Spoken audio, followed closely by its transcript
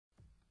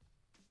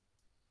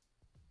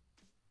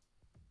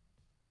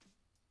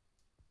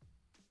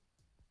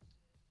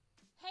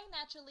Hey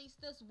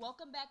Naturalistas,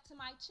 welcome back to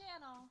my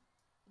channel.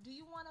 Do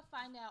you want to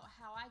find out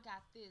how I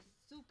got this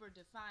super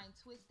defined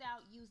twist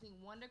out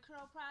using Wonder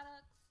Curl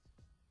products?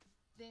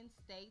 Then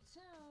stay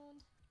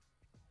tuned.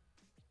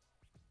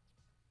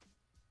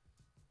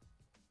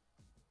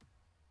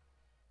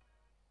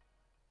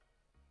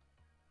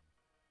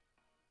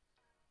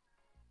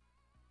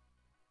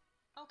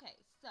 Okay,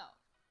 so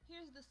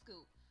here's the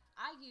scoop.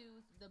 I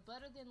used the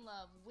Butter Than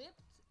Love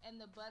whipped and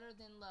the Butter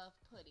Than Love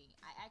pudding.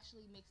 I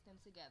actually mixed them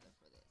together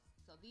for this.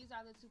 So these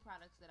are the two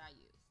products that I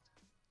used.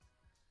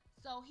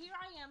 So here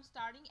I am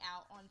starting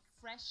out on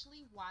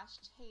freshly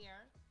washed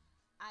hair.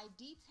 I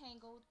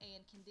detangled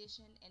and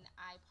conditioned and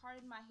I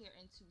parted my hair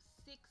into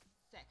 6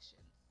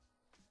 sections.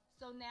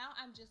 So now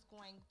I'm just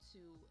going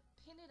to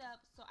pin it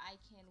up so I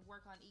can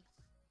work on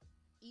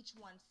each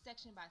one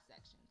section by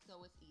section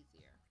so it's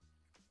easier.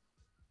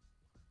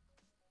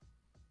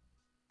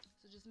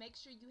 So just make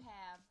sure you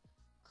have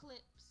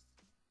clips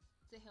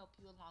to help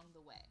you along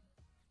the way.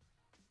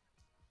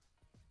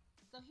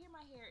 So here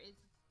my hair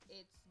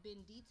it's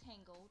been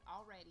detangled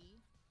already,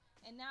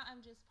 and now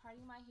I'm just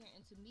parting my hair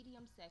into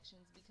medium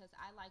sections because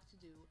I like to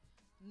do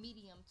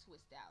medium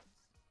twist outs,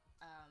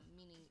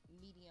 meaning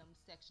medium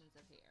sections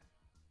of hair.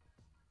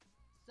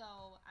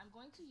 So I'm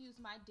going to use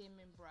my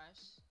Denman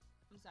brush.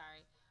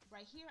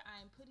 Right here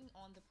I'm putting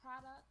on the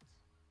product.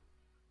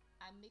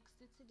 I mixed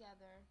it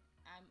together.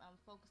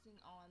 I'm focusing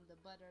on the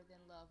Butter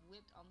Than Love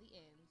whipped on the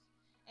ends.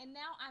 And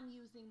now I'm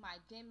using my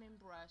Denman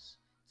brush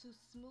to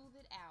smooth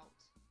it out.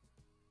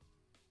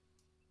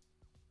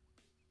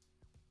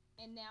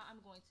 And now I'm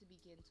going to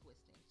begin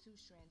twisting,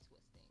 2-strand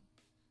twisting.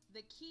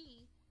 The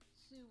key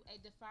to a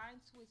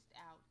defined twist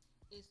out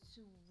is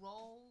to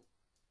roll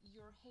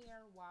your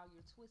hair while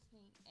you're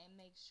twisting and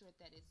make sure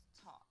that it's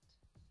taut.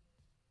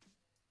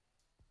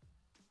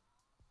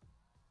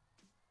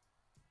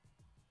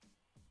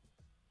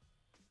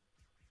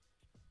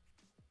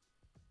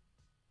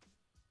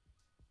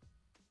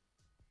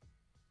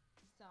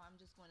 So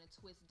I'm just going to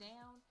twist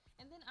down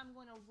and then I'm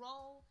going to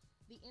roll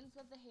the ends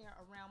of the hair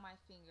around my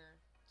finger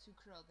to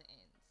curl the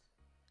ends.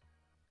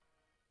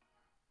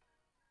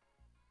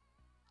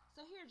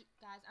 So here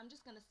guys, I'm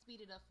just going to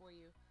speed it up for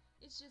you.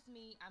 It's just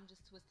me, I'm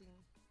just twisting,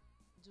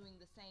 doing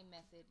the same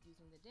method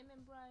using the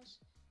Denman brush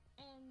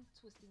and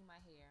twisting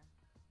my hair.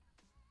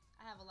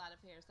 I have a lot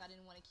of hair so I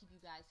didn't want to keep you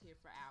guys here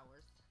for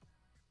hours.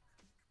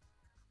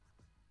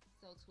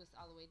 So twist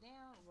all the way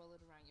down, roll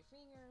it around your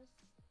fingers,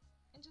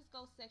 and just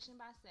go section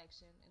by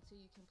section until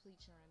you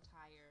complete your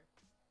entire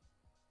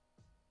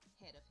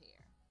head of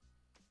hair.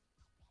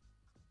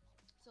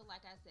 So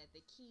like I said,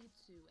 the key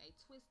to a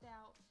twist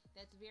out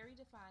that's very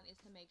defined is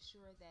to make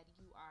sure that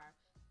you are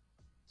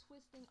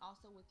twisting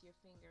also with your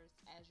fingers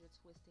as you're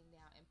twisting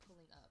down and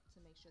pulling up to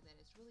make sure that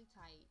it's really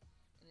tight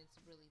and it's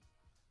really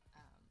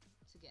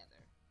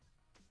together.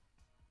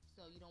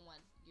 So you don't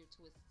want your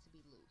twists to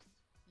be loose.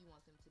 You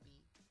want them to be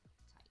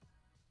tight.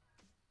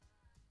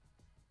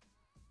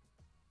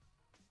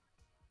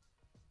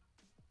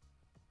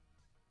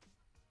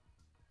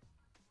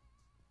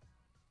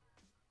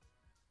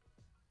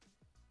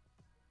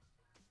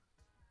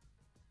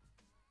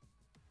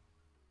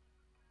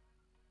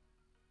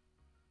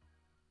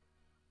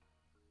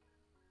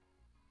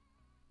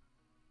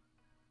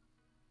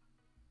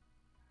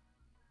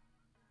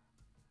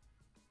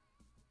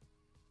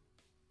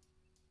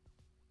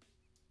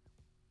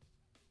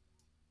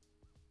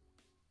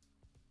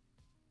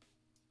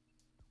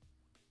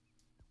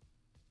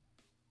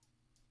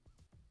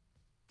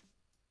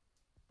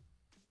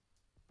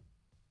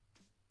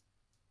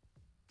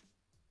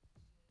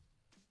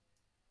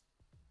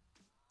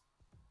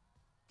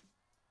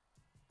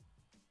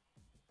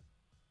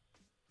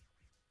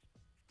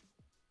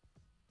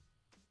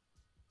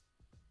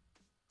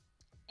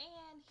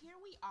 And here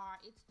we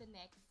are, it's the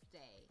next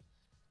day.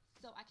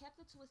 So I kept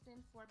the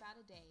twisting for about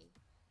a day.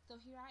 So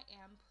here I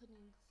am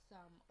putting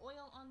some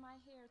oil on my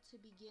hair to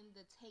begin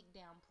the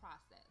takedown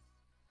process.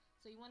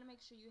 So you want to make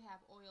sure you have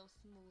oil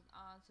smooth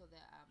on so the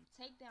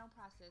takedown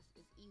process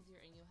is easier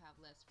and you'll have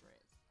less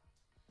frizz.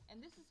 And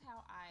this is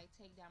how I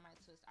take down my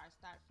twist. I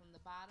start from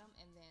the bottom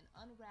and then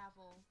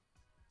unravel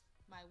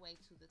my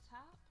way to the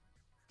top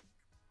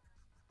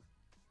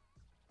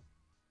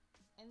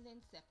and then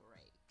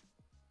separate.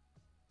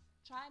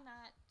 Try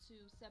not to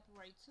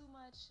separate too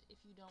much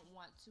if you don't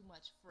want too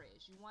much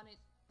frizz. You want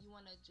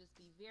to just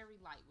be very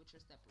light with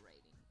your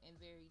separating and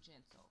very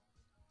gentle.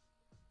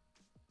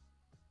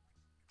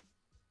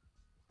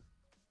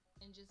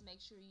 And just make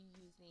sure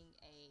you're using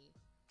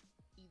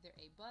either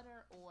a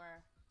butter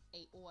or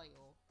a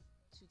oil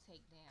to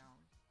take down,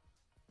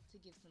 to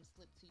give some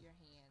slip to your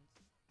hands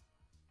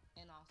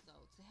and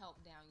also to help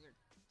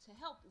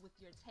with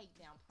your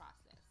takedown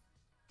process.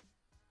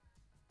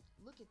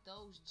 Look at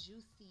those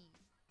juicy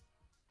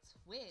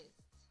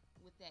twists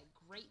with that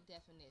great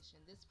definition.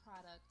 This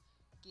product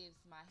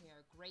gives my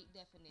hair great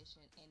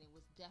definition and it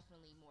was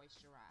definitely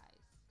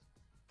moisturized.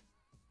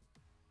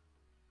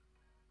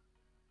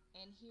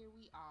 And here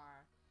we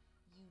are.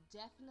 You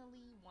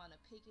definitely want to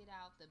pick it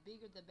out. The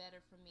bigger the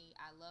better for me.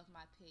 I love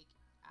my pick.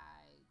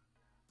 I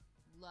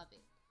love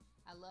it.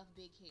 I love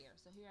big hair.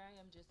 So here I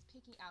am just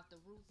picking out the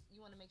roots.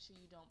 You want to make sure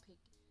you don't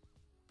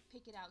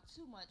pick it out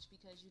too much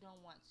because you don't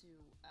want to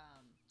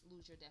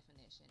lose your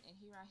definition. And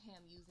here I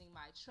am using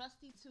my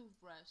trusty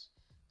toothbrush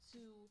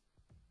to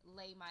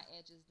lay my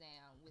edges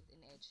down with an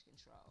edge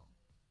control.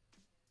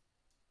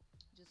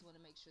 Just want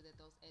to make sure that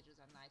those edges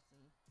are nice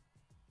and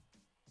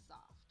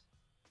soft.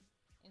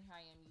 And here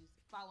I am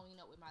following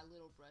up with my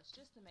little brush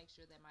just to make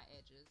sure that my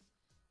edges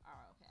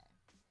are okay.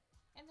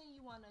 And then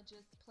you want to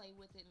just play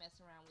with it, mess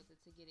around with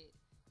it to get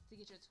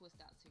your twist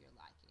out to your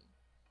liking.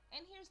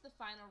 And here's the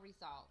final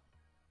result.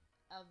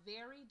 A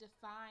very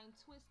defined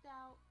twist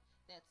out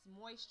that's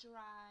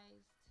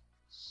moisturized,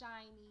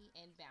 shiny,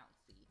 and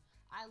bouncy.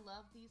 I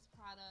love these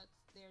products.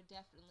 They're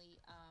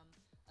definitely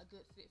a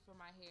good fit for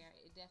my hair.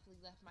 It definitely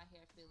left my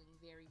hair feeling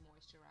very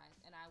moisturized,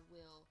 and I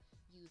will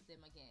use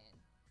them again.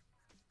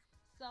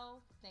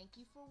 So, thank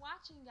you for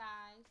watching,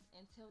 guys.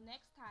 Until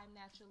next time,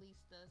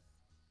 Naturalistas,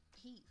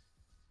 peace.